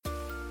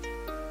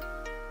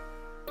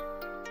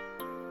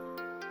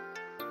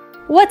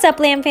What's up,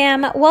 Lamb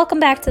Fam? Welcome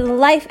back to the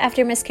Life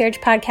After Miscarriage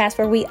podcast,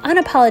 where we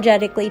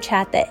unapologetically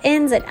chat the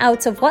ins and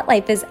outs of what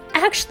life is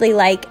actually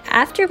like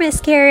after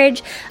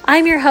miscarriage.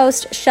 I'm your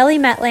host, Shelly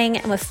Metling,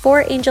 and with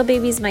 4 angel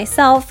babies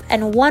myself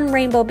and 1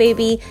 rainbow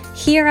baby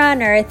here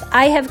on earth,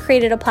 I have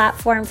created a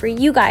platform for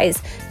you guys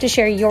to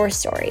share your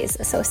stories.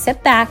 So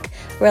sit back,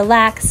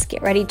 relax,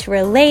 get ready to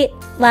relate,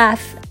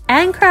 laugh,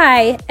 and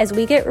cry as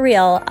we get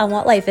real on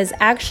what life is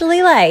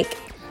actually like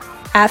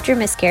after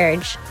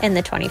miscarriage in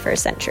the 21st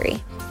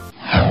century.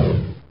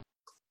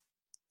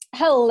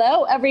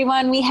 Hello,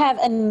 everyone. We have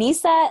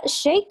Anissa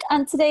Sheikh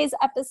on today's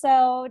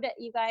episode.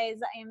 You guys,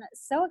 I am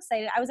so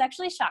excited. I was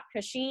actually shocked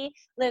because you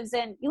live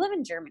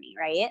in Germany,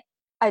 right?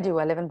 I do.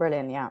 I live in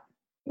Berlin, yeah.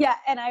 Yeah,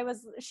 and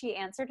she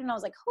answered and I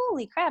was like,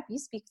 holy crap, you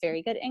speak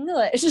very good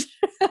English. So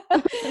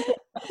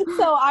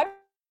I'm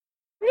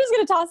just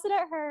going to toss it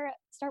at her.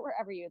 Start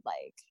wherever you'd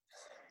like.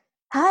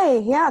 Hi.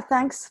 Yeah.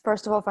 Thanks,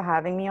 first of all, for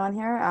having me on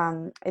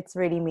here. It's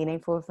really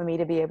meaningful for me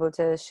to be able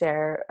to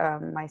share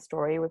my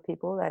story with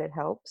people, that it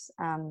helps.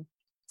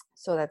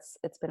 So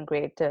it's been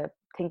great to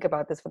think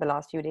about this for the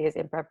last few days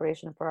in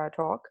preparation for our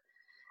talk.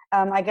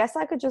 I guess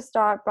I could just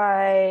start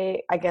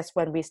by,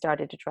 when we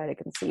started to try to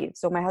conceive.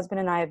 So my husband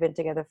and I have been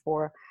together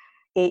for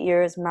 8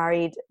 years,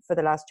 married for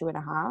the last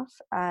 2.5.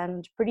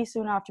 And pretty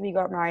soon after we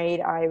got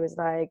married, I was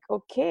like,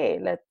 okay,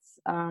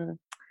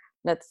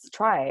 let's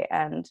try.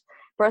 And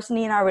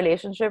personally, in our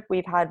relationship,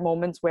 we've had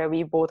moments where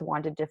we both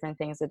wanted different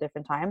things at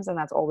different times, and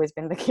that's always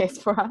been the case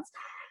for us.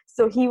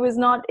 So he was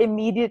not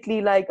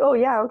immediately like, oh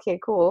yeah, okay,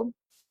 cool.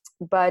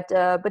 But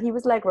he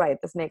was like, right,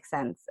 this makes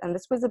sense. And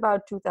this was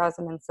about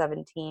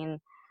 2017,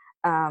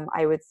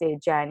 I would say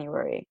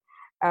January.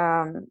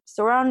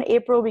 So around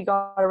April, we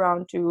got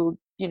around to,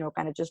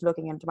 kind of just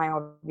looking into my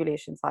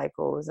ovulation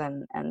cycles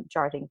and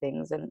charting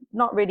things, and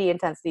not really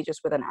intensely,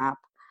 just with an app.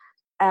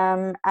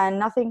 And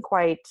nothing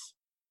quite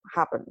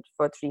happened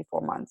for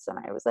 3-4 months. And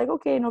I was like,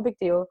 okay, no big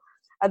deal.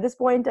 At this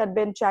point, I'd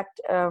been checked,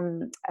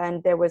 and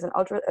there was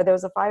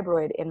a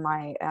fibroid in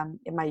my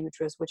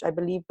uterus, which I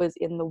believe was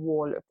in the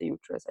wall of the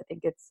uterus. I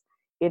think it's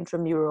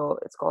intramural,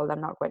 it's called.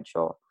 I'm not quite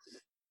sure.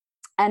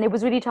 And it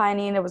was really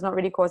tiny, and it was not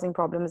really causing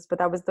problems. But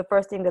that was the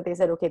first thing that they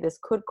said, okay, this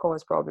could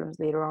cause problems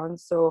later on.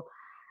 So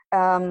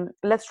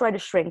let's try to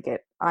shrink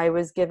it. I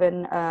was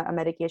given a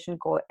medication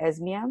called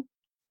Esmia,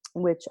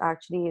 which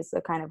actually is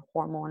a kind of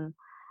hormone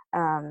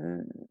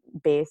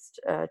based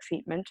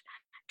treatment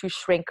to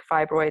shrink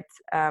fibroids,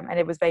 and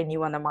it was very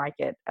new on the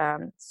market.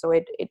 So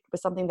it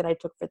was something that I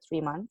took for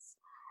 3 months,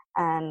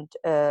 and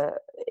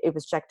it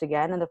was checked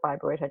again, and the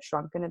fibroid had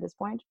shrunken at this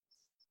point.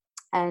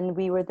 And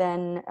we were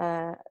then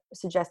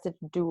suggested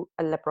to do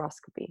a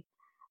laparoscopy,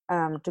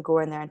 to go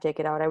in there and take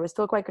it out. I was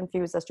still quite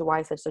confused as to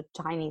why such a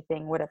tiny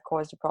thing would have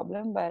caused a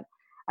problem, but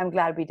I'm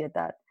glad we did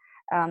that.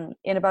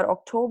 In about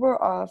October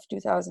of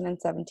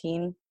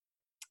 2017,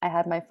 I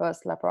had my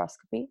first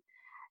laparoscopy,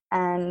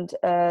 and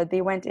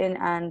they went in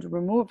and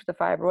removed the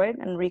fibroid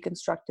and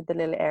reconstructed the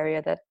little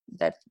area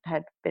that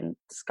had been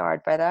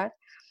scarred by that.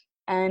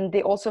 And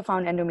they also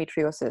found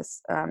endometriosis.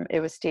 It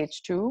was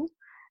stage 2.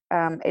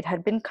 It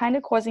had been kind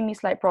of causing me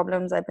slight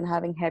problems. I've been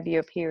having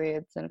heavier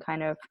periods and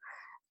kind of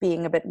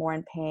being a bit more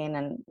in pain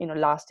and,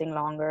 lasting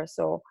longer.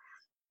 So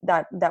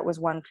that was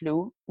one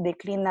clue. They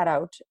cleaned that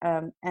out,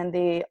 and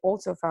they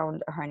also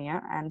found a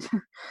hernia and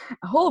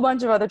a whole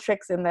bunch of other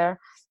tricks in there.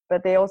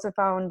 But they also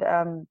found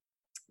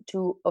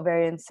 2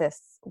 ovarian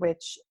cysts,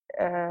 which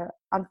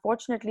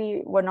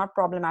unfortunately were not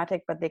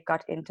problematic, but they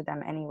cut into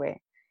them anyway.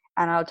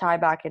 And I'll tie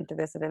back into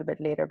this a little bit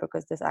later,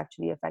 because this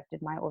actually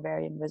affected my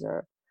ovarian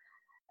reserve.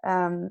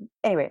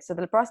 Anyway, so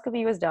the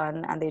laparoscopy was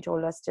done, and they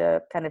told us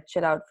to kind of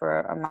chill out for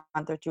a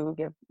month or 2,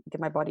 give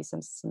my body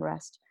some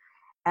rest.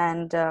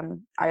 And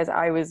as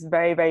I was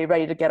very, very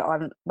ready to get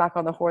back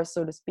on the horse,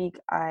 so to speak,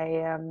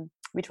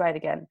 we tried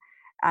again.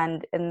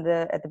 And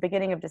at the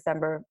beginning of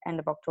December, end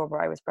of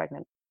October, I was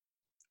pregnant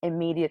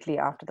immediately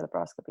after the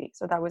laparoscopy.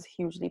 So that was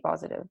hugely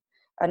positive.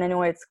 And I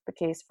know it's the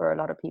case for a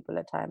lot of people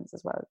at times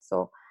as well.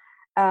 So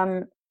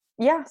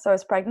so I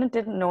was pregnant,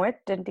 didn't know it,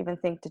 didn't even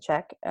think to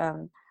check.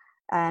 And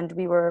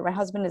my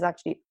husband is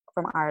actually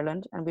from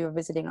Ireland, and we were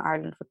visiting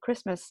Ireland for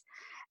Christmas.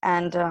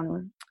 And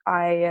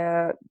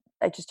I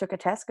just took a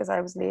test because I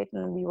was late,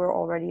 and we were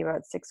already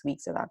about 6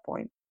 weeks at that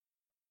point.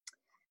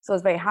 So I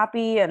was very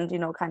happy and,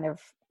 kind of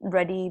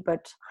ready,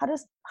 but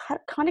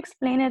can't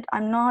explain it.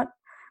 I'm not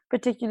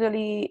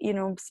particularly,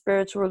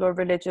 spiritual or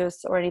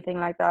religious or anything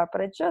like that,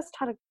 but I just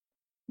had a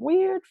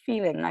weird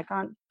feeling. I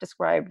can't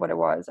describe what it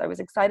was. I was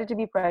excited to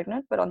be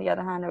pregnant, but on the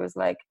other hand, I was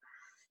like,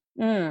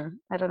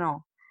 I don't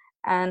know.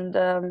 And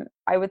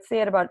I would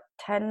say at about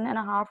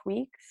 10.5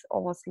 weeks,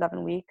 almost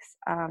 11 weeks,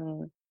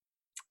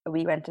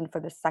 we went in for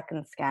the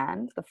second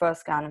scan. The first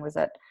scan was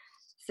at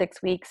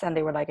 6 weeks, and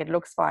they were like, it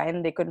looks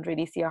fine. They couldn't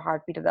really see a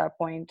heartbeat at that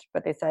point,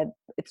 but they said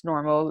it's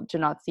normal to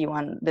not see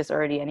one this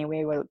early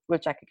anyway. We'll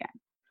check again.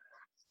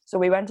 So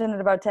we went in at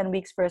about 10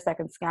 weeks for a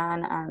second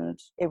scan, and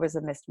it was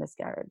a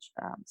miscarriage.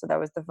 So that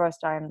was the first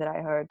time that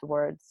I heard the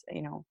words,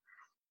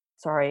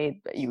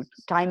 sorry, are you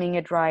timing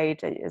it right?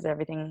 Is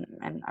everything?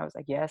 And I was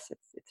like, yes,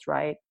 it's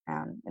right.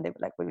 And they were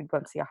like, well, we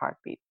don't see a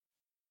heartbeat.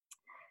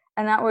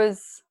 And that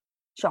was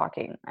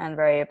shocking and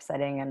very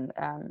upsetting. And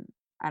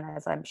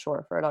as I'm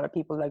sure for a lot of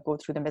people that go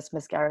through the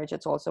miscarriage,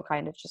 it's also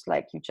kind of just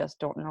like, you just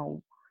don't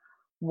know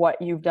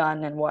what you've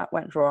done and what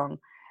went wrong.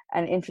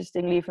 And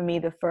interestingly for me,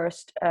 the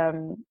first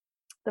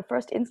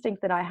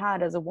instinct that I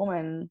had as a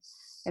woman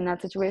in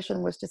that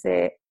situation was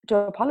to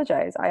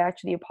apologize. I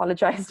actually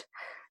apologized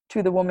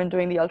to the woman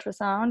doing the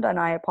ultrasound, and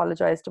I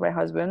apologized to my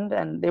husband,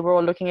 and they were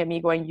all looking at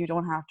me going, you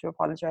don't have to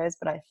apologize.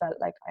 But I felt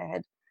like I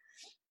had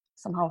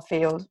somehow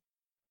failed.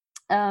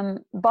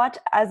 But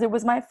as it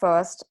was my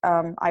first,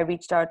 I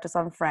reached out to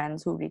some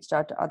friends who reached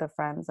out to other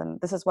friends. And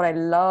this is what I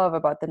love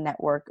about the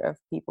network of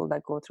people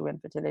that go through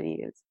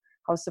infertility, is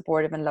how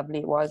supportive and lovely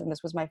it was. And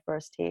this was my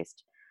first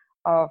taste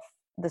of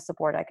the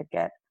support I could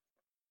get.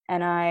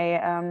 And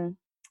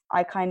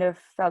I kind of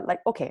felt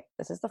like, okay,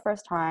 this is the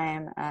first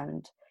time,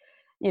 and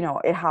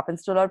it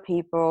happens to a lot of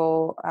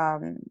people.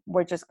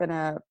 We're just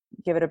gonna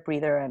give it a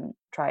breather and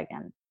try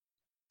again.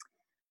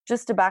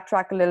 Just to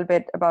backtrack a little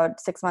bit, about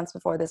 6 months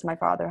before this, my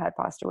father had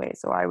passed away.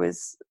 So I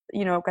was,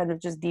 kind of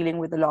just dealing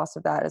with the loss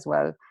of that as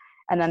well.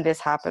 And then this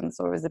happened,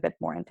 so it was a bit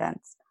more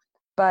intense.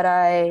 But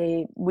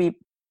we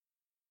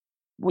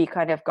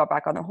kind of got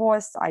back on the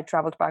horse. I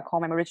traveled back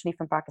home. I'm originally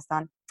from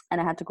Pakistan, and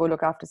I had to go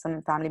look after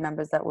some family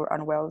members that were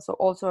unwell. So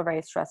also a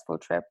very stressful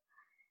trip.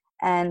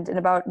 And in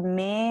about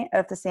May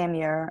of the same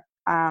year,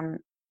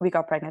 we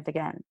got pregnant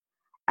again.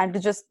 And to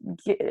just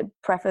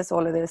preface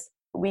all of this,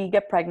 we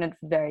get pregnant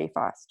very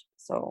fast.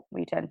 So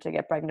we tend to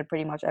get pregnant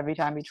pretty much every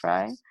time we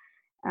try.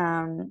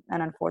 And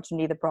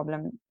unfortunately, the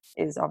problem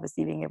is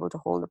obviously being able to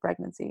hold the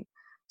pregnancy.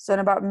 So in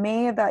about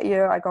May of that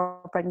year, I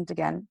got pregnant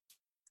again.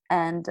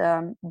 And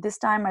this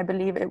time, I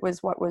believe it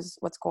was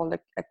what's called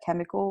a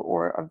chemical,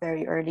 or a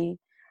very early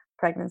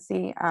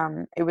pregnancy.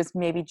 It was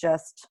maybe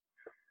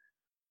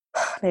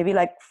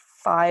like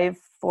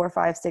 4,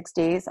 5, 6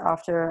 days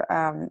after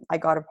I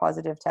got a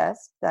positive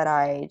test that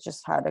I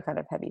just had a kind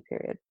of heavy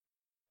period.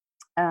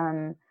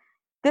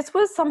 This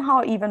was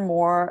somehow even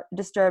more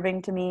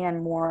disturbing to me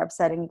and more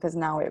upsetting, because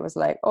now it was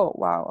like, oh,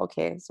 wow,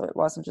 okay, so it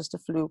wasn't just a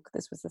fluke.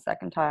 This was the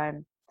second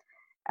time.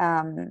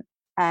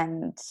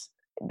 And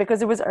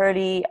because it was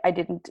early, I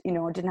didn't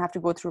have to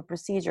go through a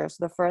procedure.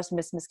 So the first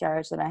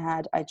miscarriage that I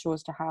had, I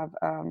chose to have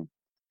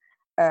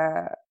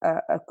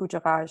a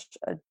curettage,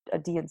 a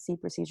D&C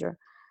procedure,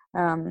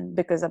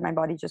 because my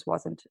body just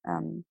wasn't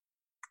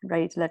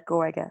ready to let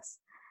go, I guess.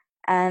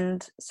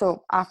 And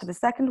so after the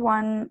second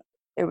one,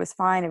 it was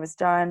fine. It was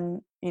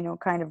done,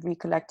 kind of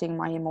recollecting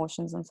my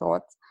emotions and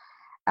thoughts.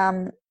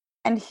 And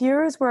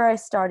here's where I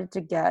started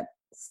to get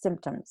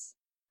symptoms.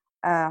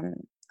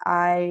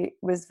 I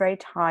was very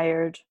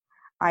tired.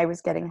 I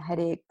was getting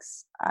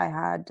headaches. I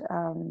had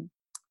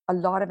a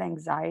lot of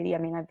anxiety. I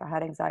mean, I've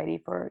had anxiety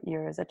for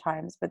years at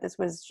times, but this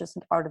was just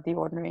out of the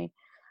ordinary.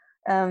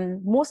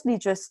 Mostly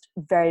just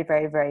very,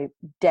 very, very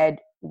dead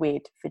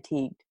weight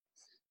fatigued.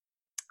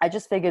 I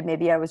just figured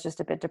maybe I was just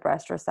a bit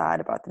depressed or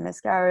sad about the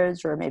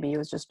miscarriage, or maybe it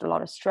was just a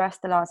lot of stress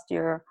the last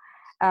year.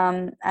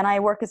 And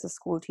I work as a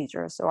school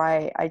teacher, so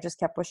I just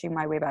kept pushing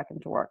my way back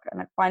into work.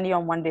 And finally,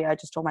 on one day, I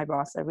just told my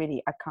boss, I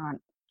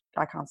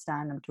can't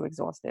stand. I'm too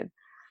exhausted.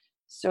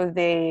 So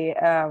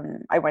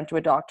I went to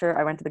a doctor.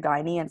 I went to the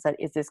gynae and said,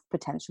 is this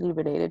potentially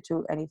related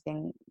to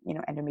anything,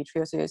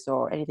 endometriosis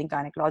or anything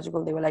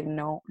gynecological? They were like,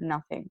 no,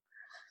 nothing.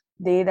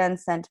 They then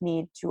sent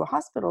me to a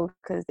hospital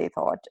because they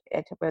thought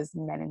it was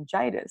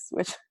meningitis,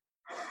 which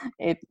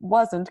it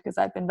wasn't, because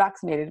I've been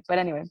vaccinated. But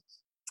anyway,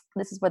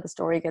 this is where the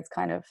story gets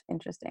kind of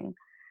interesting.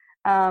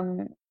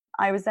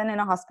 I was then in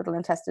a hospital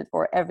and tested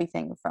for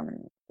everything from,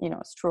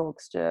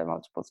 strokes to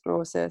multiple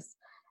sclerosis.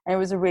 And it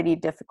was a really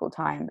difficult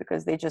time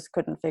because they just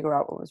couldn't figure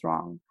out what was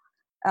wrong.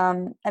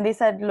 And they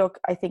said, look,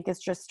 I think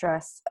it's just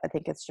stress. I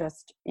think it's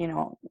just,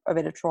 a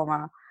bit of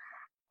trauma.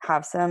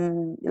 Have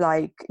some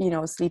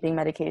sleeping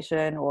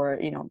medication, or,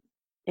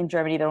 in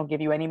Germany, they don't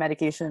give you any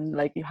medication.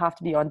 Like, you have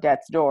to be on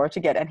death's door to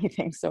get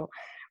anything. So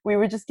we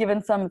were just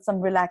given some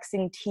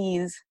relaxing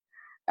teas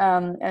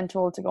and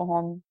told to go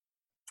home.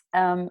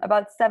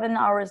 About 7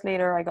 hours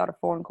later, I got a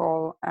phone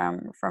call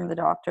from the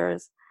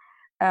doctors.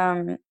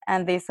 And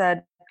they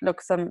said, look,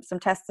 some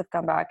tests have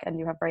come back and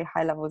you have very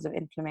high levels of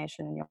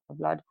inflammation in your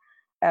blood,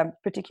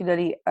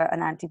 particularly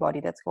an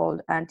antibody that's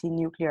called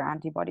anti-nuclear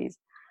antibodies,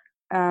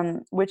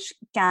 which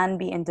can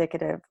be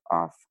indicative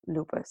of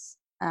lupus.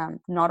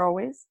 Not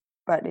always,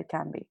 but it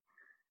can be.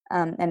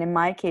 And in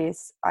my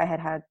case, I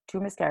had 2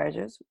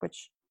 miscarriages,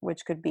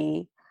 which could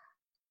be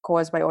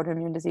caused by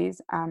autoimmune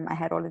disease. I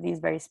had all of these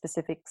very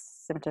specific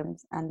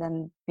symptoms, and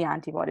then the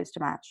antibodies to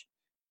match.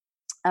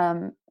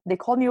 They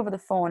called me over the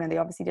phone, and they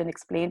obviously didn't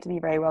explain to me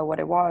very well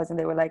what it was. And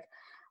they were like,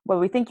 well,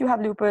 we think you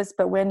have lupus,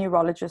 but we're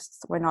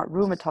neurologists. We're not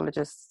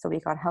rheumatologists, so we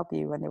can't help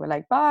you. And they were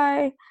like,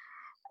 bye.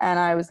 And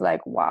I was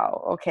like,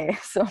 wow, okay.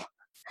 So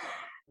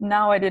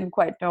now I didn't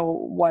quite know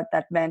what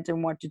that meant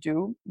and what to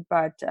do.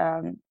 But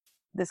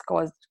this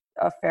caused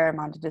a fair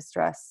amount of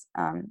distress.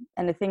 And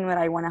the thing that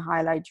I want to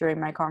highlight during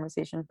my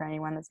conversation for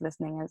anyone that's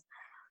listening is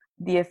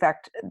the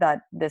effect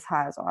that this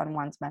has on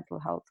one's mental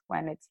health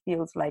when it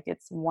feels like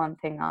it's one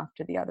thing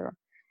after the other.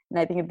 And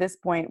I think at this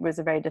point was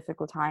a very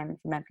difficult time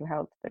for mental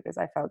health because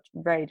I felt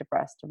very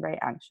depressed and very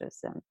anxious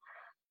and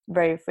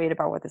very afraid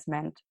about what this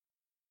meant.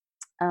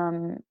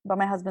 But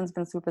my husband's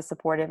been super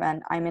supportive,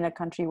 and I'm in a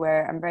country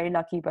where I'm very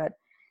lucky, but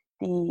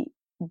the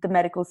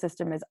medical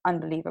system is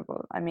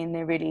unbelievable. I mean,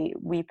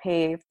 we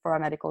pay for our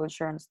medical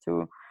insurance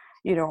through,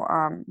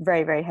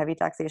 very, very heavy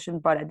taxation.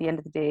 But at the end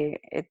of the day,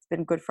 it's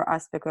been good for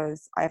us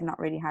because I have not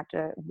really had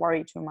to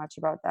worry too much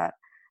about that.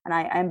 And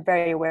I'm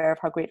very aware of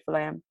how grateful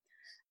I am.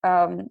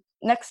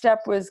 Next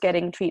step was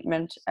getting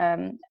treatment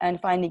and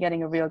finally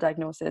getting a real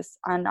diagnosis.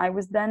 And I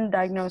was then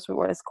diagnosed with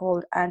what is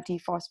called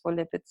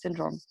antiphospholipid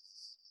syndrome.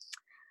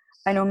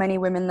 I know many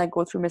women that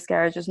go through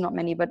miscarriages, not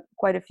many, but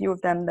quite a few of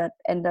them that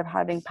end up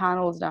having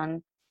panels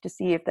done to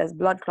see if there's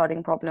blood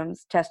clotting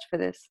problems, test for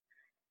this.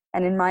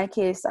 And in my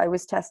case, I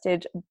was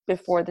tested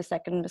before the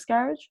second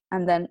miscarriage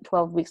and then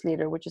 12 weeks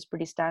later, which is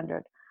pretty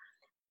standard.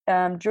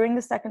 During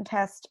the second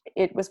test,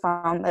 it was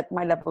found that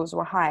my levels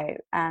were high.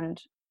 And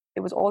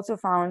it was also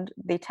found,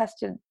 they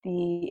tested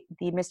the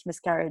missed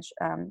miscarriage,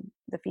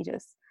 the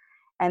fetus,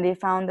 and they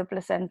found the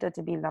placenta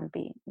to be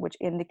lumpy, which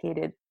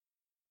indicated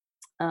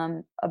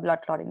a blood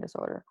clotting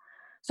disorder.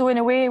 So in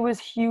a way, it was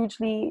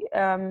hugely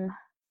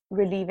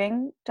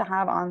relieving to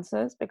have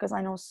answers because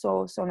I know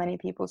so many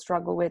people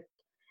struggle with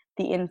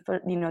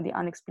the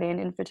unexplained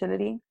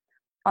infertility.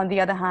 On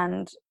the other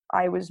hand,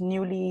 I was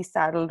newly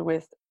saddled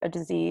with a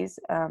disease.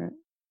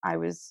 I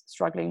was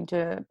struggling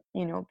to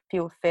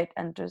feel fit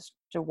and just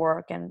to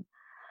work, and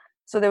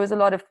so there was a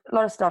lot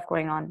of stuff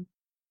going on.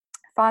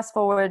 Fast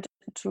forward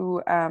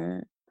to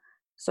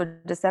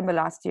December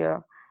last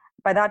year.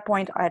 By that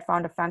point, I had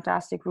found a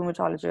fantastic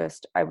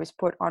rheumatologist. I was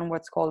put on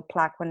what's called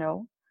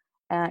Plaquenil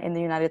in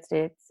the United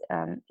States.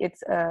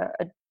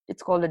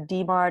 It's called a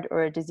DMARD,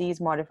 or a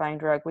disease-modifying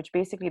drug, which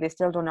basically they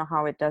still don't know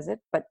how it does it,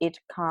 but it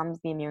calms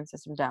the immune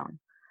system down.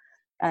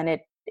 And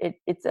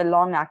it's a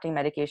long-acting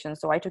medication,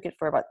 so I took it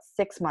for about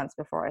 6 months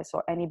before I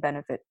saw any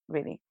benefit,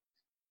 really.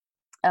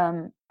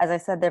 As I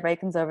said, they're very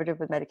conservative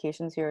with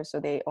medications here, so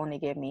they didn't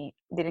give me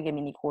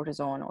any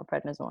cortisone or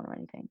prednisone or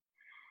anything.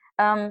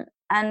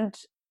 And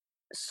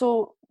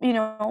so,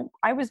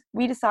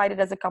 we decided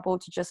as a couple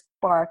to just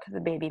park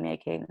the baby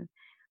making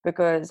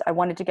because I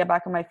wanted to get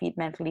back on my feet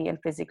mentally and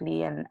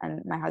physically, and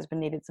my husband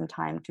needed some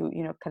time to,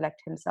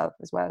 collect himself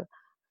as well.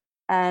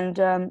 And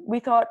we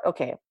thought,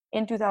 okay,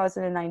 in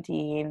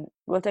 2019,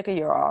 we'll take a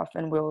year off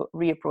and we'll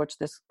reapproach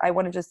this. I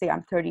want to just say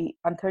I'm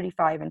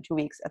 35 in 2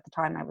 weeks. At the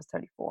time I was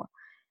 34.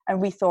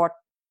 And we thought,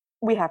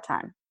 we have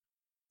time.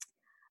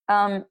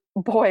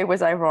 Boy,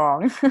 was I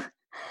wrong.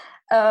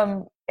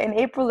 In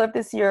April of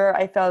this year,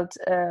 I felt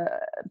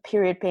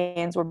period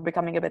pains were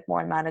becoming a bit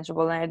more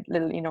unmanageable, and I had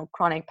little,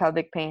 chronic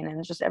pelvic pain,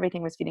 and just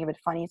everything was feeling a bit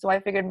funny. So I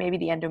figured maybe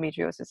the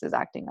endometriosis is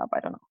acting up.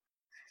 I don't know.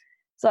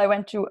 So I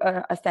went to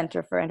a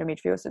center for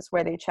endometriosis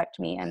where they checked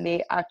me, and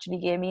they actually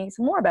gave me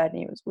some more bad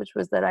news, which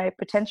was that I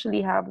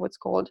potentially have what's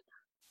called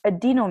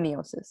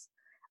adenomyosis.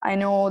 I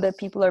know that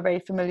people are very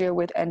familiar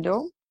with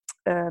endo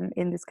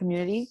in this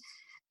community.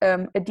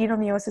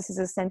 Adenomyosis is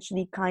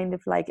essentially kind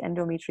of like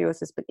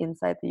endometriosis, but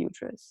inside the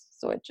uterus.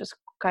 So it just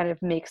kind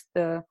of makes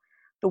the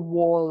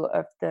wall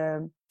of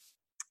the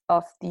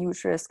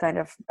uterus kind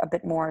of a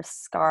bit more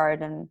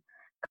scarred and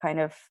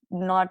kind of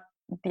not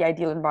the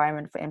ideal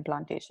environment for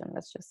implantation,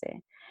 let's just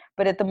say.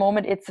 But at the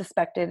moment, it's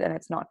suspected and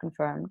it's not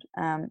confirmed.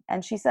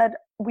 And she said,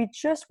 we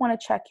just want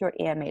to check your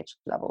AMH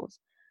levels.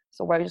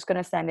 So we're just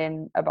going to send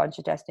in a bunch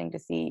of testing to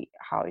see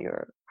how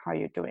you're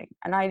doing.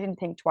 And I didn't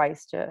think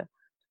twice to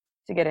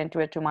get into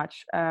it too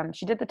much.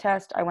 She did the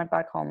test. I went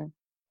back home,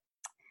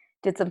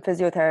 did some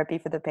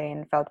physiotherapy for the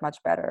pain, felt much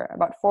better.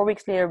 About 4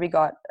 weeks later, we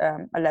got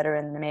a letter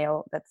in the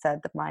mail that said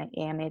that my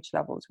AMH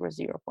levels were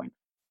 0.5.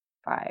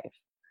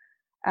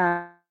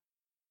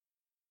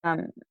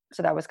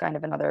 So that was kind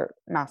of another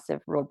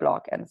massive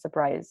roadblock and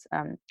surprise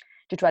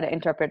to try to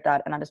interpret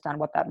that and understand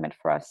what that meant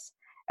for us,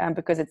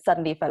 because it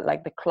suddenly felt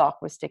like the clock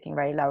was ticking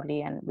very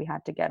loudly and we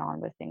had to get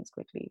on with things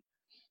quickly.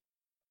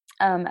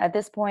 At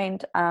this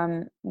point,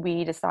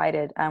 we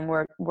decided, and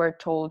we're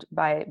told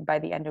by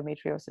the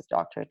endometriosis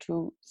doctor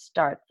to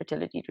start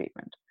fertility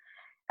treatment.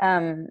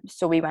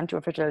 So we went to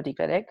a fertility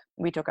clinic.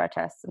 We took our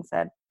tests and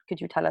said,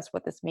 could you tell us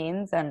what this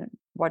means and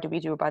what do we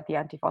do about the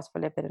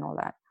antiphospholipid and all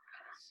that?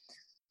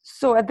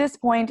 So at this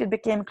point, it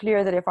became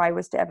clear that if I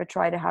was to ever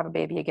try to have a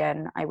baby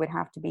again, I would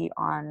have to be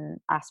on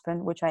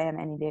aspirin, which I am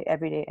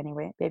every day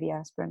anyway, baby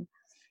aspirin.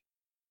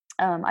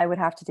 I would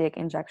have to take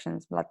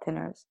injections, blood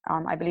thinners.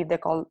 I believe they're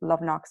called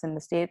Lovenox in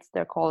the States.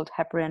 They're called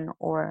heparin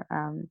or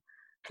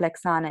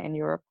Clexana in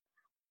Europe.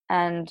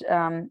 And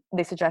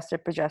they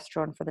suggested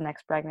progesterone for the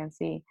next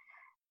pregnancy.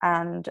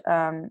 And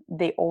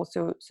they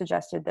also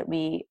suggested that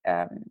we,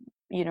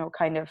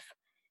 kind of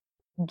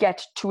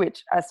get to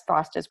it as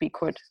fast as we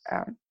could.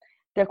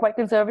 they're quite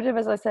conservative,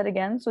 as I said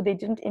again, so they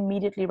didn't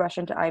immediately rush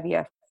into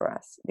IVF for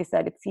us. They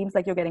said, it seems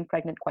like you're getting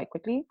pregnant quite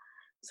quickly,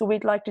 so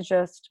we'd like to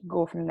just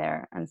go from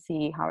there and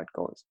see how it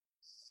goes.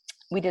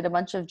 We did a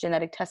bunch of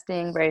genetic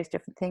testing, various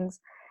different things,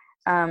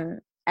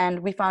 and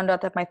we found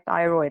out that my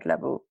thyroid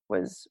level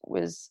was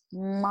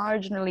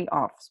marginally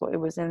off. So it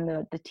was in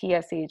the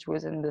TSH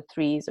was in the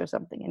 3s or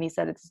something, and he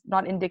said it's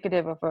not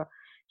indicative of a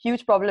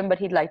huge problem, but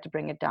he'd like to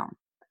bring it down.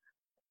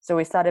 So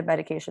we started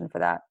medication for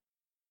that.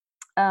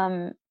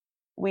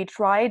 We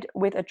tried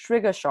with a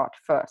trigger shot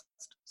first.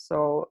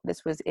 So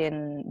this was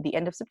in the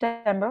end of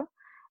September.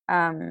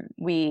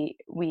 We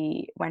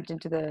went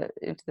into the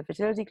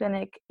fertility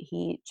clinic.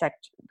 He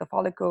checked the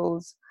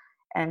follicles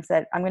and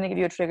said, "I'm going to give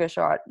you a trigger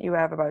shot. You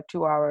have about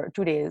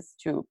 2 days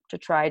to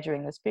try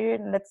during this period,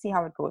 and let's see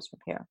how it goes from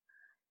here."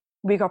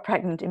 We got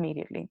pregnant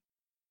immediately,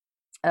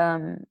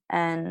 and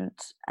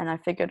I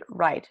figured,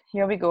 right,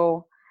 here we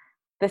go.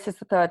 This is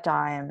the third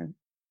time.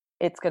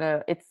 It's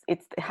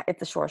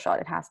a sure shot.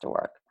 It has to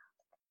work.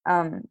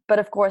 But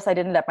of course, I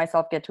didn't let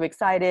myself get too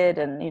excited,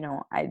 and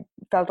I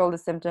felt all the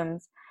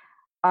symptoms.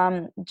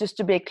 Just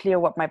to be clear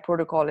what my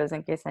protocol is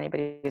in case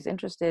anybody is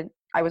interested,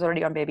 I was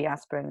already on baby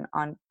aspirin,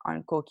 on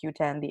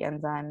CoQ10, the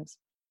enzymes,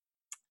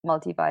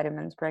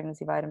 multivitamins,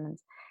 pregnancy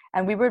vitamins,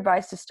 and we were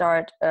advised to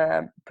start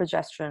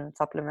progesterone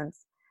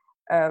supplements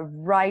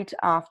right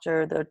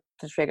after the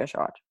trigger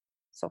shot.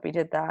 So we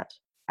did that,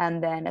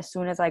 and then as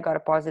soon as I got a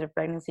positive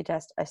pregnancy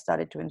test, I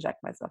started to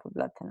inject myself with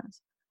blood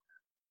thinners.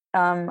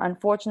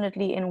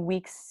 Unfortunately, in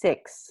week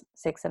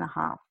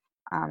 6.5,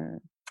 on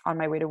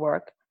my way to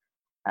work,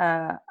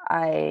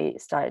 I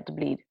started to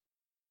bleed,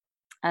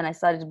 and I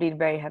started to bleed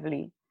very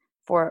heavily.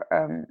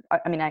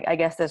 I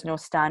guess there's no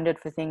standard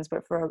for things,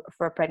 but for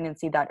a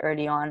pregnancy that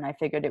early on, I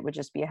figured it would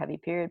just be a heavy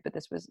period, but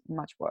this was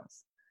much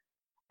worse.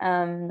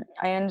 I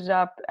ended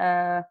up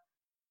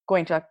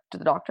going to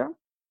the doctor,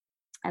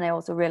 and I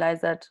also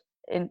realized that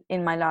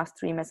in my last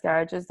 3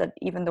 miscarriages, that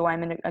even though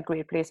I'm in a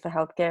great place for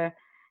healthcare,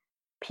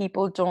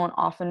 people don't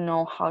often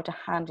know how to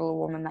handle a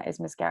woman that is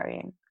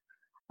miscarrying.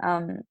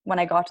 When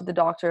I got to the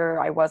doctor,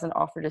 I wasn't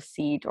offered a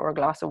seat or a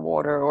glass of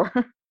water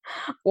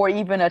or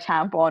even a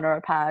tampon or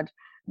a pad.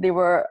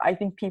 I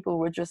think people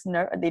were just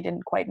they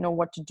didn't quite know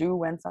what to do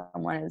when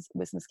someone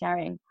was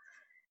miscarrying.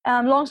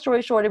 Long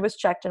story short, it was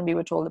checked and we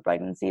were told the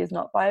pregnancy is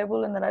not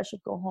viable and that I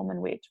should go home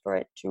and wait for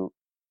it to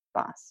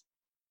pass.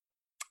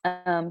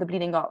 The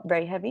bleeding got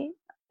very heavy,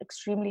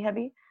 extremely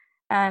heavy.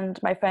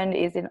 And my friend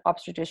is an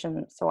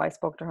obstetrician, so I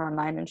spoke to her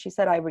online, and she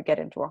said I would get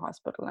into a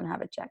hospital and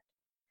have it checked,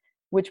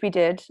 which we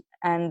did.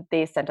 And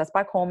they sent us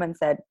back home and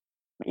said,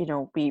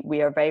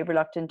 we are very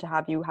reluctant to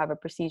have you have a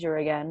procedure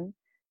again,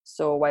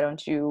 so why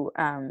don't you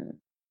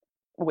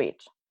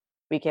wait.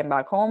 We came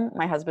back home.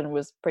 My husband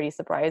was pretty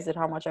surprised at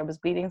how much I was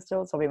bleeding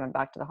still, so we went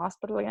back to the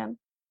hospital again.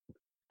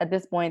 At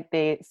this point,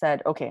 they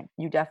said, okay,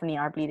 you definitely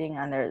are bleeding,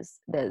 and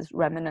there's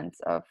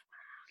remnants of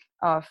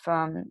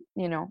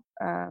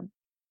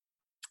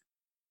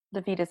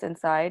the fetus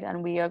inside,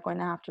 and we are going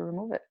to have to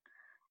remove it.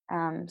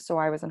 So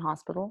I was in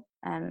hospital,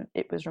 and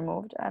it was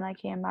removed, and I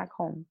came back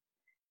home.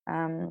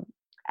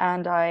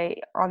 And I,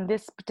 on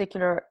this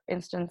particular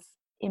instance,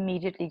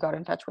 immediately got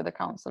in touch with a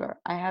counselor.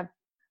 I have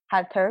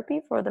had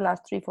therapy for the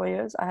last 3-4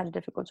 years. I had a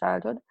difficult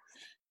childhood,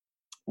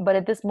 but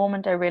at this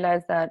moment, I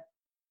realized that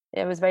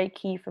it was very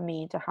key for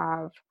me to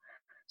have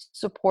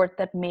support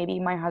that maybe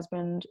my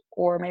husband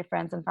or my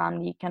friends and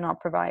family cannot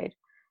provide.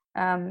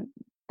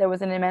 There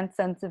was an immense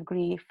sense of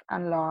grief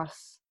and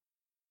loss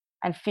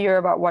and fear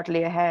about what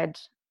lay ahead.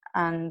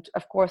 And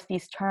of course,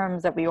 these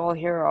terms that we all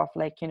hear of,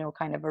 like,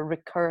 kind of a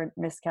recurrent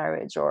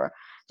miscarriage or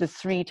the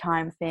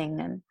 3-time thing.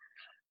 And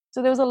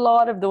so there was a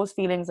lot of those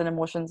feelings and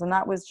emotions. And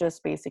that was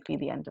just basically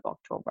the end of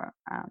October.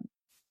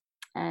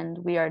 And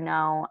we are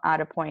now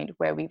at a point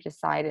where we've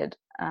decided,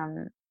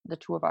 the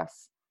two of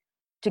us,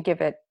 to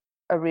give it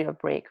a real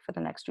break for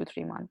the next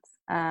 2-3 months,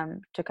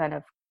 to kind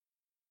of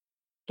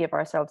give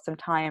ourselves some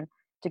time,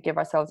 to give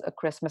ourselves a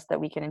Christmas that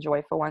we can enjoy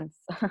for once.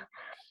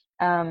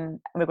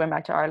 We're going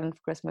back to Ireland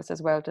for Christmas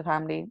as well, to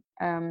family.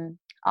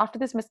 After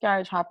this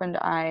miscarriage happened,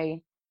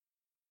 I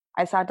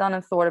sat down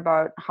and thought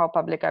about how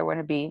public I want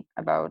to be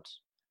about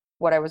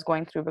what I was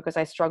going through, because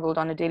I struggled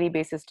on a daily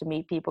basis to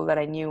meet people that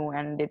I knew,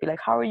 and they'd be like,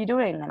 "How are you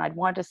doing?" And I'd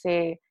want to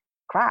say,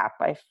 "Crap,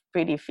 I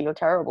really feel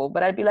terrible,"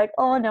 but I'd be like,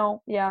 "Oh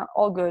no, yeah,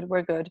 all good,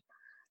 we're good."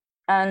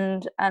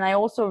 And I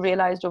also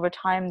realized over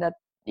time that,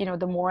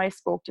 the more I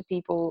spoke to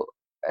people,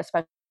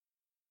 especially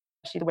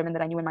the women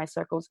that I knew in my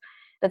circles,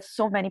 that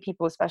so many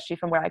people, especially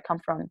from where I come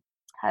from,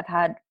 have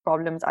had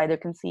problems either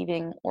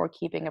conceiving or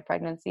keeping a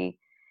pregnancy.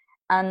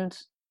 And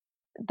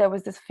there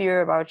was this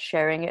fear about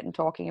sharing it and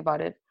talking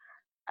about it.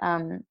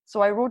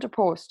 So I wrote a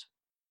post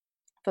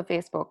for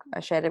Facebook.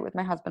 I shared it with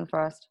my husband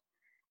first.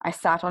 I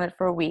sat on it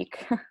for a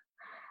week.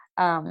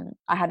 I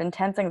had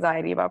intense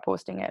anxiety about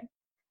posting it.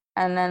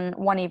 And then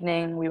one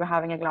evening we were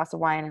having a glass of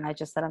wine, and I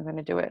just said, I'm going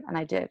to do it. And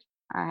I did.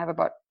 I have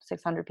about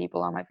 600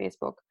 people on my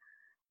Facebook.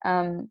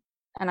 And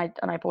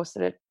I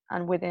posted it.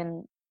 And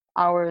within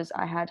hours,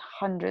 I had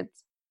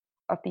hundreds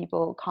of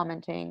people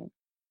commenting,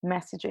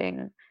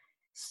 messaging,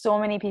 so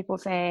many people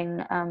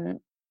saying,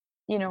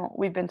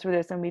 we've been through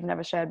this and we've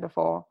never shared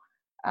before.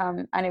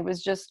 And it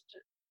was just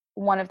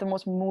one of the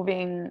most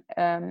moving,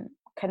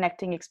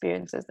 connecting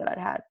experiences that I'd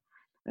had.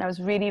 And I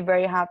was really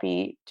very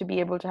happy to be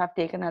able to have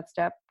taken that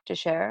step to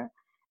share.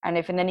 And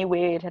if in any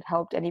way it had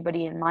helped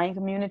anybody in my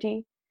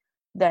community,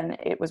 then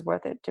it was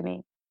worth it to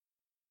me.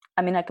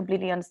 I mean, I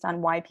completely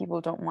understand why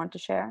people don't want to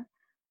share,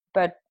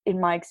 but in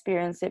my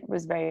experience, it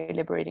was very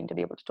liberating to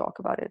be able to talk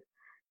about it.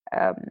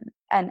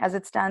 And as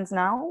it stands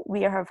now,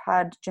 we have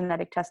had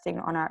genetic testing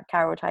on our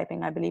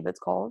karyotyping, I believe it's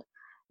called.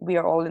 We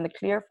are all in the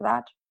clear for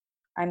that.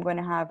 I'm going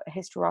to have a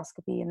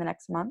hysteroscopy in the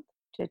next month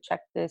to check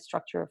the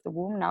structure of the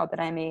womb, now that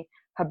I'm a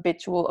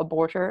habitual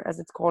aborter, as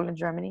it's called in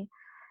Germany.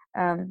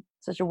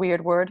 Such a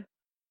weird word.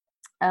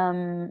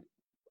 And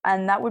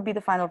that would be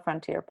the final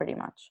frontier, pretty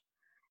much.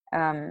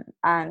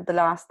 And the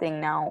last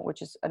thing now,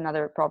 which is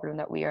another problem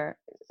that we are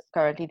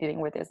currently dealing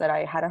with, is that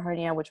I had a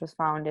hernia which was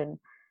found in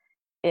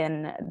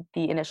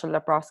the initial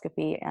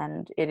laparoscopy,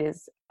 and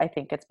I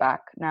think it's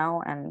back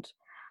now, and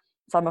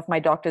some of my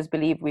doctors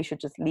believe we should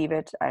just leave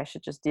it. I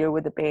should just deal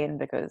with the pain,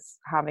 because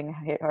having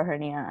a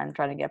hernia and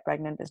trying to get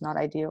pregnant is not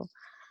ideal.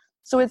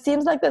 So it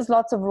seems like there's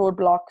lots of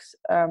roadblocks,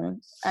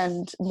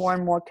 and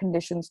more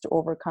conditions to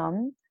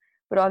overcome.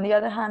 But on the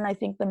other hand, I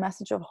think the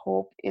message of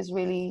hope is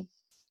really,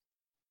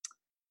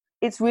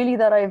 it's really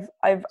that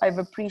I've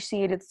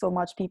appreciated so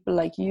much people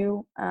like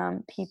you,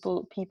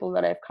 people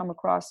that I've come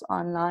across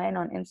online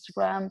on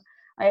Instagram.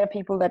 I have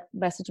people that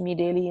message me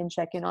daily and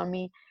check in on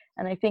me,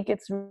 and I think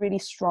it's really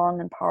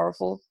strong and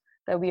powerful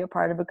that we are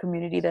part of a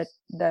community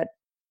that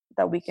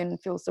we can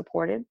feel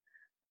supported.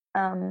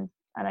 And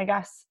I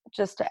guess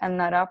just to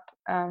end that up,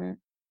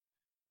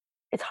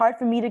 it's hard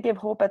for me to give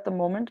hope at the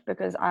moment,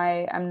 because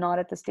I am not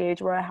at the stage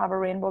where I have a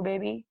rainbow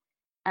baby.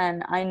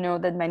 And I know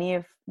that many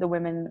of the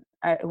women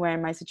who are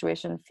in my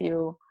situation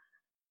feel,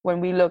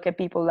 when we look at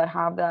people that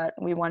have that,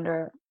 we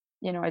wonder,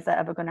 is that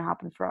ever going to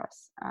happen for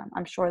us?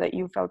 I'm sure that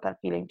you felt that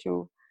feeling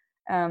too.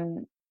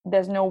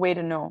 There's no way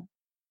to know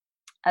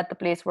at the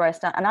place where I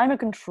stand. And I'm a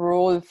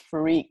control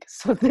freak.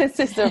 So this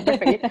is a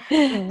very,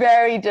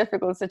 very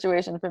difficult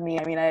situation for me.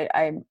 I mean,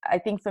 I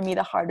think for me,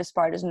 the hardest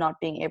part is not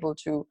being able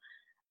to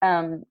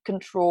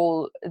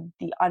control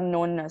the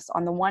unknownness.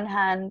 On the one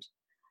hand,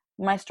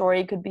 my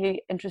story could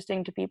be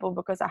interesting to people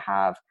because I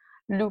have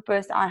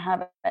lupus, I've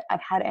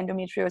had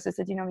endometriosis,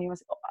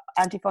 adenomyosis,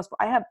 antiphospholipid.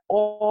 I have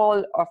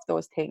all of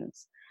those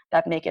things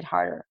that make it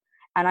harder,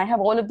 and I have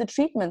all of the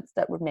treatments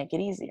that would make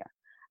it easier.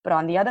 But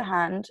on the other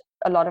hand,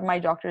 a lot of my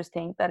doctors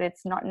think that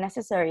it's not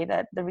necessary,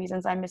 that the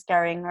reasons I'm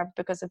miscarrying are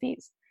because of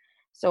these.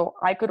 So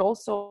I could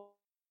also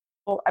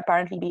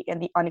apparently be in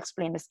the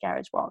unexplained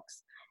miscarriage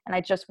box, and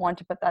I just want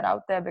to put that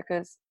out there,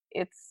 because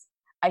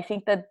I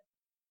think that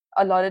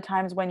a lot of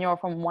times when you're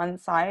from one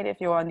side, if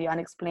you're on the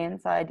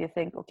unexplained side, you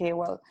think, okay,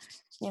 well,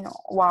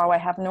 wow, I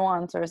have no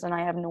answers and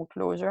I have no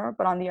closure.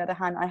 But on the other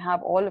hand, I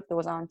have all of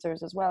those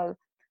answers as well,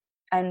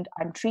 and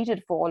I'm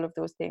treated for all of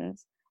those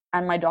things,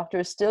 and my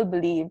doctors still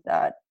believe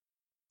that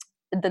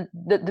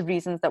the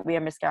reasons that we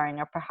are miscarrying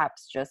are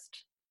perhaps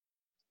just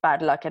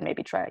bad luck and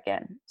maybe try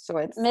again. So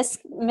it's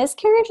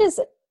miscarriage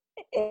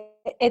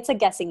it's a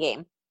guessing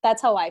game.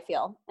 That's how I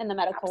feel in the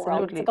medical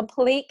world. It's a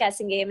complete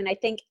guessing game. And I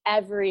think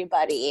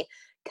everybody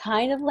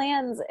kind of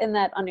lands in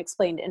that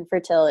unexplained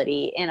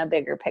infertility in a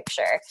bigger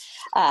picture.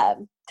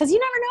 Because you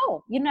never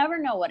know. You never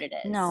know what it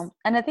is. No.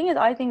 And the thing is,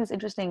 I think is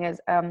interesting is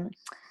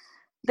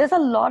there's a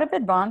lot of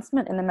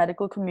advancement in the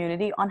medical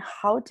community on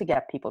how to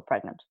get people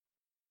pregnant.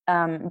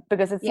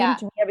 Because it seemed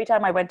to me every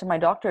time I went to my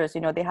doctors,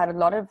 they had a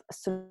lot of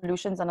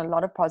solutions and a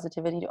lot of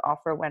positivity to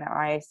offer when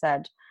I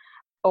said,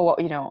 oh,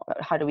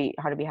 how do we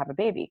have a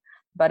baby?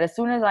 But as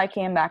soon as I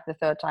came back the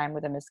third time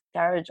with a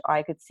miscarriage,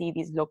 I could see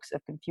these looks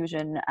of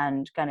confusion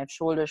and kind of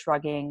shoulder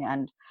shrugging,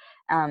 and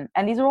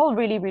these are all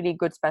really, really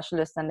good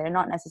specialists, and they're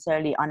not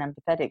necessarily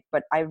unempathetic.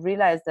 But I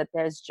realized that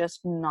there's just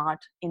not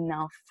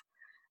enough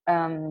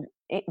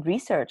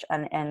research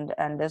and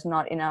there's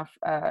not enough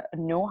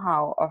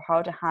know-how of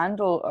how to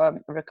handle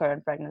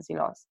recurrent pregnancy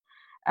loss.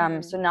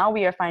 So now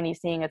we are finally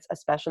seeing a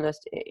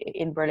specialist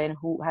in Berlin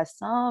who has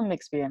some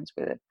experience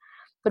with it.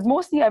 But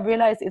mostly I've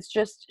realized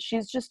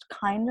she's just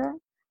kinder,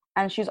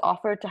 and she's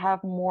offered to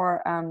have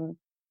more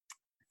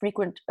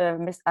frequent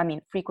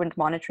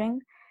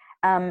monitoring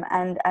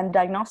and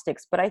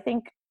diagnostics. But I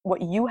think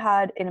what you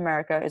had in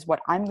America is what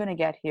I'm going to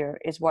get here,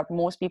 is what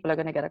most people are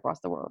going to get across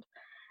the world.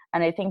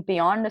 And I think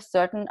beyond a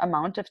certain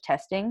amount of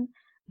testing,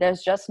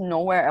 there's just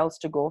nowhere else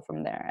to go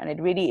from there. And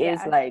it really is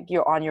like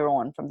you're on your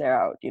own from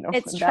there out,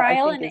 It's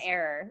trial and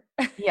error.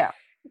 Yeah.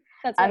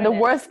 And the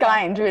worst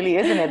kind, really,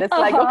 isn't it? It's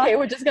like, okay,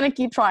 we're just going to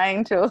keep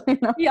trying to,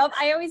 Yep.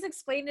 I always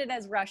explain it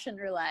as Russian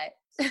roulette.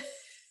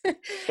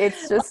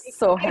 It's just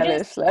so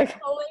hellish.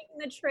 Like pulling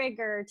the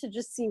trigger to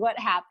just see what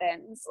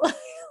happens.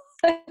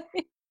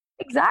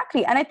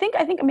 Exactly. And I think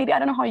maybe, I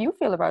don't know how you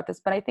feel about this,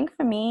 but I think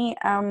for me,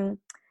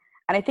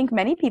 and I think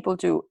many people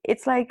do,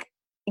 it's like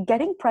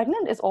getting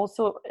pregnant is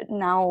also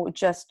now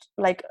just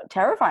like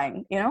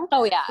terrifying, you know?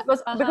 Oh yeah.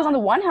 Because on the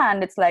one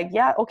hand, it's like,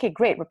 yeah, okay,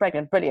 great, we're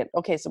pregnant, brilliant.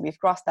 Okay, so we've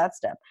crossed that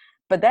step.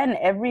 But then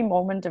every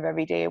moment of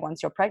every day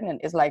once you're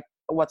pregnant is like,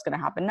 what's going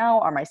to happen now?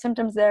 Are my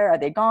symptoms there? Are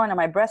they gone? Are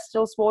my breasts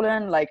still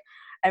swollen? Like,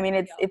 I mean,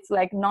 it's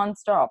like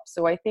nonstop.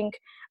 So I think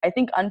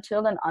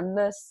until and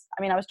unless,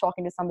 I mean, I was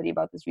talking to somebody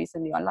about this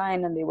recently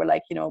online, and they were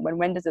like, you know,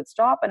 when does it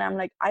stop? And I'm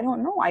like, I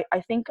don't know.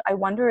 I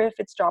wonder if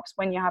it stops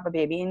when you have a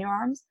baby in your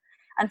arms.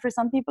 And for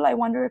some people, I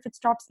wonder if it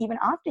stops even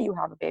after you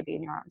have a baby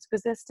in your arms,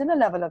 because there's still a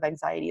level of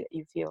anxiety that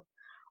you feel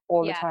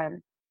all the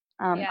time.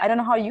 I don't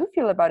know how you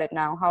feel about it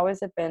now. How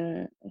has it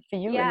been for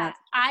you? Yeah,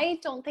 I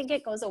don't think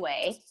it goes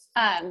away.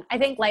 I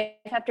think life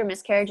after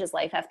miscarriage is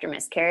life after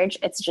miscarriage.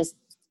 It's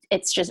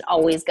just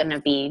always going to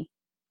be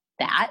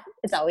that.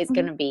 It's always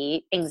going to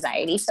be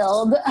anxiety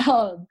filled.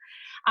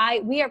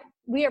 We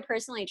are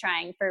personally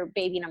trying for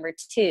baby number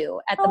 2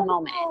 at the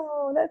moment.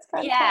 Oh, that's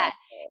fantastic. Yeah,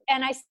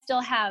 and I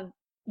still have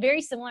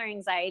very similar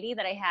anxiety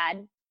that I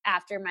had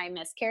after my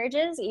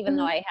miscarriages, even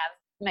though I have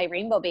my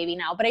rainbow baby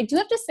now. But I do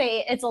have to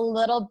say it's a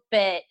little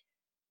bit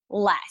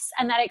less,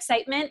 and that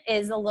excitement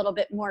is a little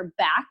bit more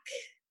back,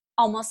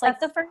 almost like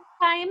the first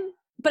time,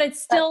 but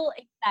it's still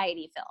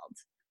anxiety filled.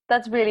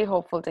 That's really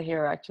hopeful to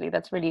hear, actually.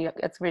 That's really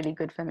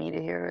good for me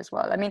to hear as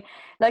well. I mean,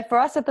 like for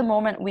us at the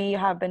moment, we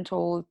have been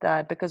told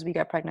that because we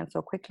got pregnant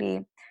so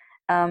quickly,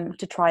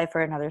 to try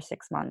for another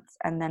 6 months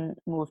and then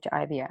move to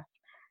IVF.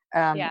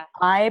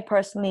 I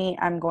personally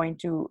am going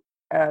to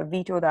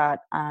veto that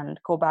and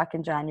go back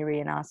in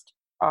January and ask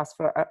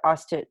for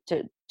us to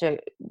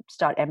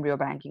start embryo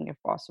banking if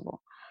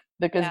possible.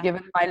 Because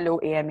given my low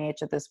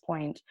AMH at this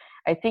point,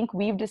 I think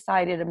we've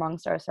decided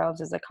amongst ourselves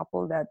as a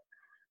couple that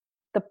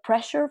the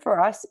pressure for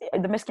us,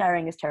 the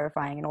miscarrying is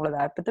terrifying and all of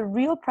that, but the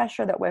real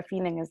pressure that we're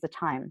feeling is the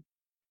time.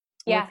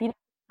 We're feeling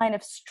kind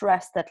of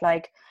stress that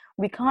like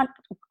we can't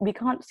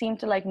seem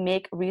to like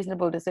make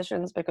reasonable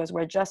decisions because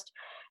we're just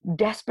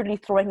desperately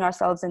throwing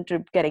ourselves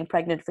into getting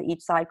pregnant for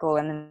each cycle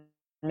and then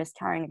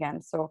miscarrying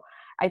again. So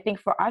I think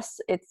for us,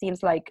 it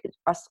seems like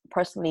us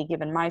personally,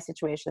 given my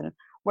situation,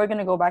 we're going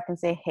to go back and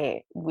say,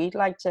 hey, we'd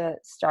like to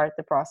start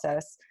the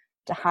process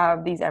to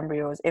have these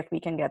embryos if we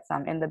can get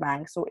some in the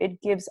bank. So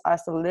it gives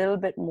us a little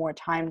bit more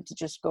time to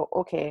just go,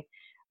 okay,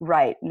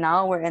 right,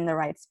 now we're in the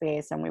right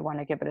space and we want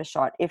to give it a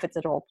shot if it's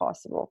at all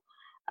possible.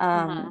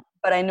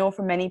 But I know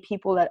for many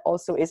people that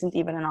also isn't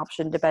even an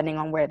option depending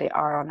on where they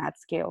are on that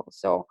scale.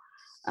 So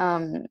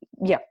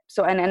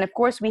so and of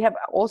course we have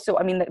also,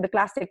 I mean, the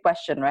classic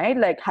question, right?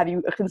 Like, have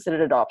you considered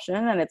adoption?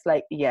 And it's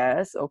like,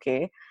 yes,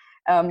 okay.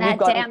 That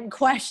damn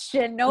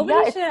question.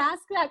 Nobody should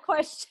ask that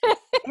question.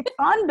 It's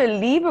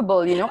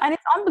unbelievable, you know, and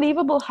it's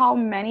unbelievable how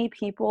many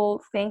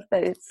people think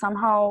that it's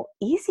somehow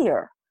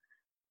easier,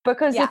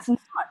 because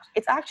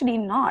it's actually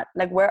not.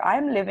 Like where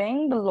I'm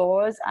living, the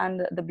laws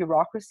and the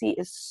bureaucracy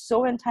is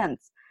so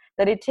intense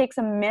that it takes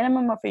a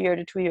minimum of a year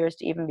to 2 years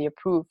to even be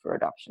approved for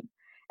adoption.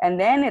 And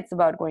then it's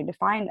about going to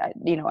find,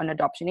 an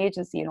adoption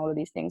agency and all of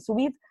these things. So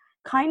we've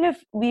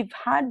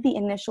had the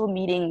initial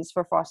meetings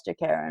for foster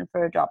care and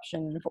for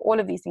adoption and for all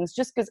of these things,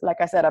 just because, like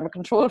I said, I'm a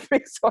control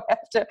freak. So I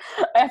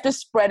have to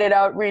spread it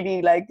out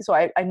really, like, so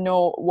I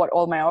know what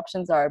all my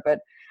options are. But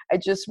I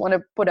just want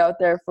to put out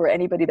there for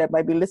anybody that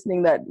might be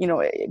listening that,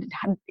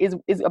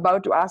 is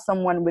about to ask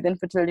someone with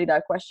infertility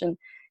that question.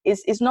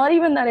 It's not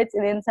even that it's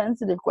an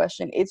insensitive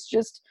question. It's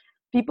just,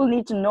 people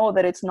need to know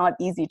that it's not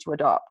easy to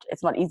adopt.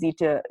 It's not easy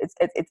to,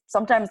 it's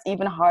sometimes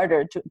even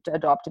harder to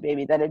adopt a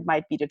baby than it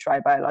might be to try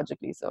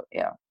biologically. So,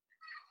 yeah.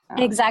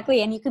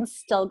 Exactly. And you can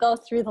still go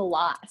through the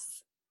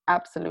loss.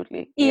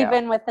 Absolutely.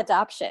 Even with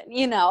adoption,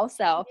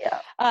 so,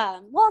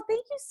 well,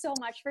 thank you so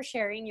much for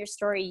sharing your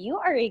story. You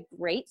are a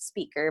great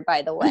speaker,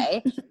 by the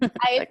way.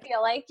 I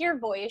feel like your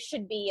voice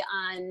should be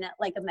on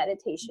like a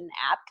meditation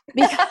app.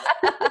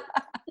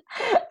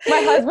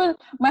 Because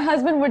my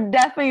husband would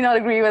definitely not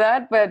agree with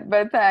that,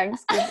 but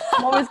thanks.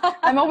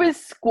 I'm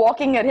always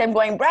squawking at him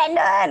going,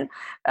 Brandon.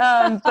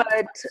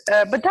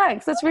 But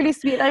thanks. That's really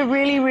sweet. I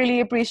really,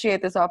 really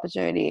appreciate this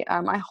opportunity.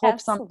 I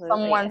hope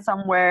someone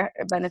somewhere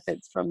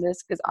benefits from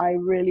this, because I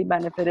really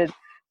benefited.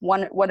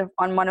 On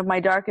one of my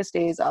darkest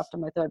days after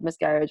my third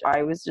miscarriage,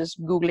 I was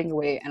just Googling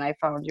away and I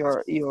found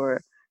your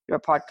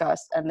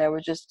podcast, and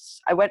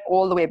I went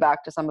all the way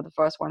back to some of the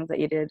first ones that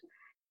you did.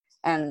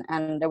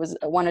 And there was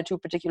one or two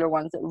particular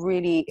ones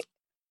that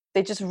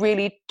they just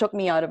really took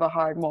me out of a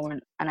hard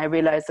moment. And I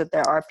realized that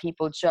there are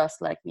people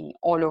just like me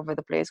all over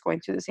the place going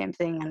through the same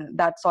thing. And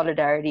that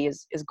solidarity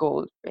is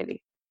gold,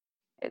 really.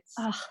 It's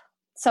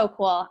so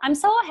cool. I'm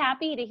so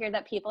happy to hear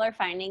that people are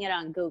finding it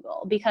on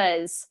Google,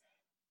 because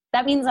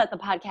that means that the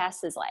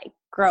podcast is like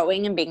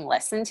growing and being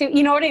listened to.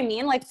 You know what I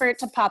mean? Like for it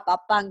to pop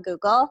up on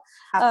Google.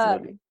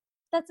 Absolutely.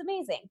 That's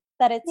amazing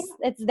that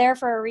it's there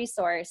for a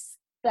resource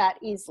that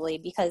easily,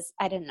 because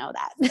I didn't know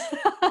that.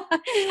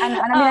 and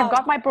I mean, I've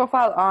got my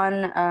profile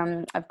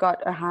on, I've got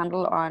a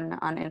handle on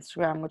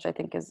Instagram, which I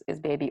think is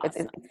baby.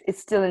 Awesome. It's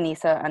still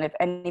Anisa. And if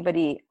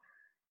anybody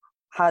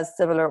has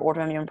similar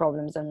autoimmune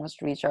problems and wants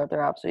to reach out,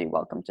 they're absolutely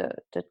welcome to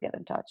get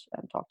in touch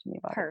and talk to me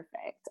about it.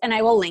 Perfect. And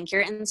I will link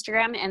your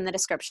Instagram in the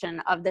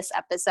description of this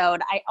episode.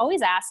 I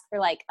always ask for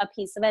like a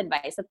piece of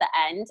advice at the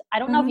end. I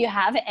don't know if you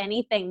have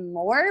anything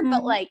more,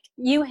 but like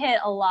you hit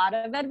a lot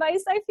of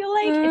advice. I feel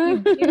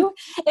like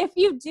if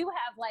you do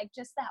have like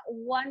just that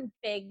one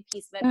big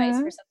piece of advice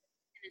for someone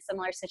in a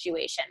similar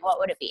situation, what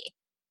would it be?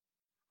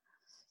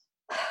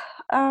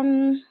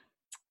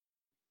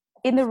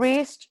 In the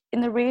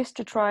race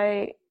to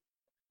try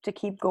to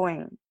keep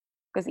going,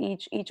 because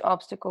each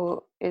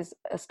obstacle is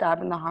a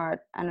stab in the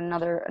heart and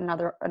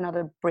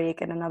another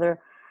break and another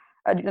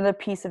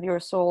piece of your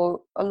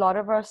soul. A lot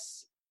of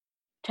us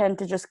tend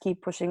to just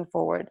keep pushing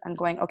forward and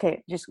going,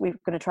 okay, we're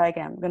going to try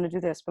again, we're going to do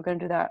this, we're going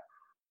to do that.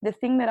 The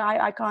thing that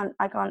I can't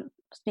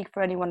speak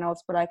for anyone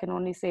else, but I can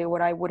only say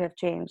what I would have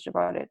changed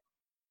about it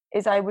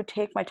is I would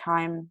take my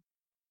time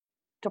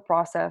to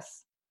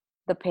process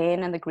the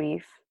pain and the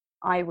grief.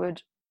 I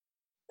would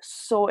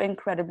so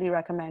incredibly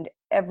recommend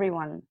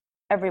everyone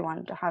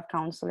to have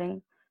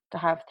counseling, to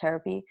have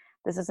therapy.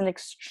 This is an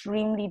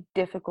extremely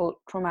difficult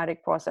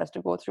traumatic process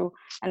to go through,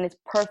 and it's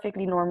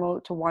perfectly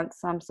normal to want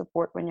some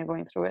support when you're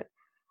going through it.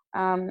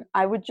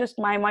 I would just,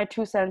 my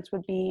 2 cents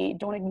would be,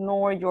 don't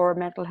ignore your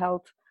mental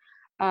health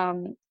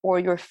or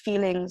your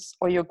feelings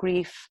or your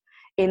grief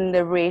in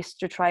the race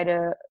to try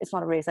to, it's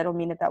not a race, I don't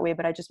mean it that way,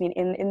 but I just mean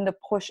in the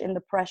push, in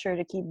the pressure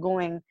to keep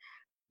going,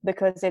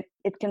 because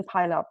it can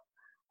pile up.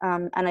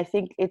 And I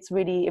think it's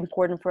really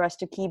important for us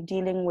to keep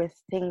dealing with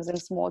things in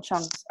small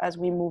chunks as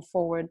we move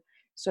forward,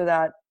 so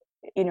that,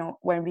 you know,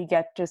 when we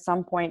get to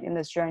some point in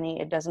this journey,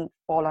 it doesn't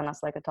fall on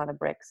us like a ton of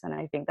bricks. And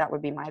I think that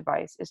would be my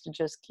advice, is to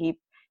just keep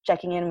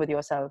checking in with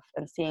yourself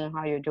and seeing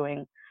how you're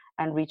doing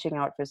and reaching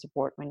out for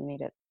support when you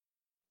need it.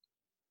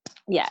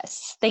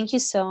 Yes. Thank you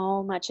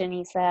so much,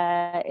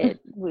 Anissa.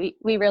 We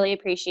really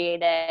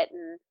appreciate it.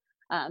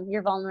 And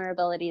your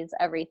vulnerability is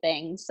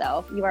everything.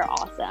 So you are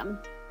awesome.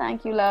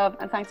 Thank you, love.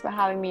 And thanks for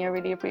having me. I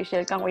really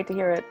appreciate it. Can't wait to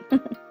hear it.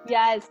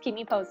 Yes. Keep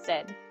me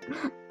posted.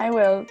 I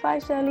will. Bye,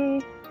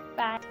 Shelly.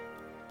 Bye.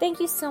 Thank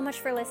you so much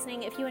for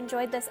listening. If you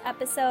enjoyed this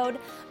episode,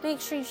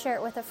 make sure you share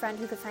it with a friend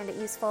who could find it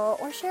useful,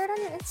 or share it on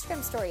your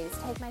Instagram stories.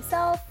 Tag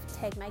myself,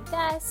 tag my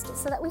guest,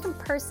 so that we can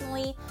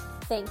personally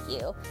thank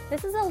you.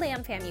 This is a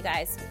Lamb fam, you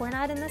guys. We're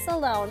not in this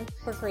alone.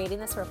 We're creating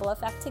this ripple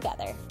effect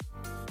together.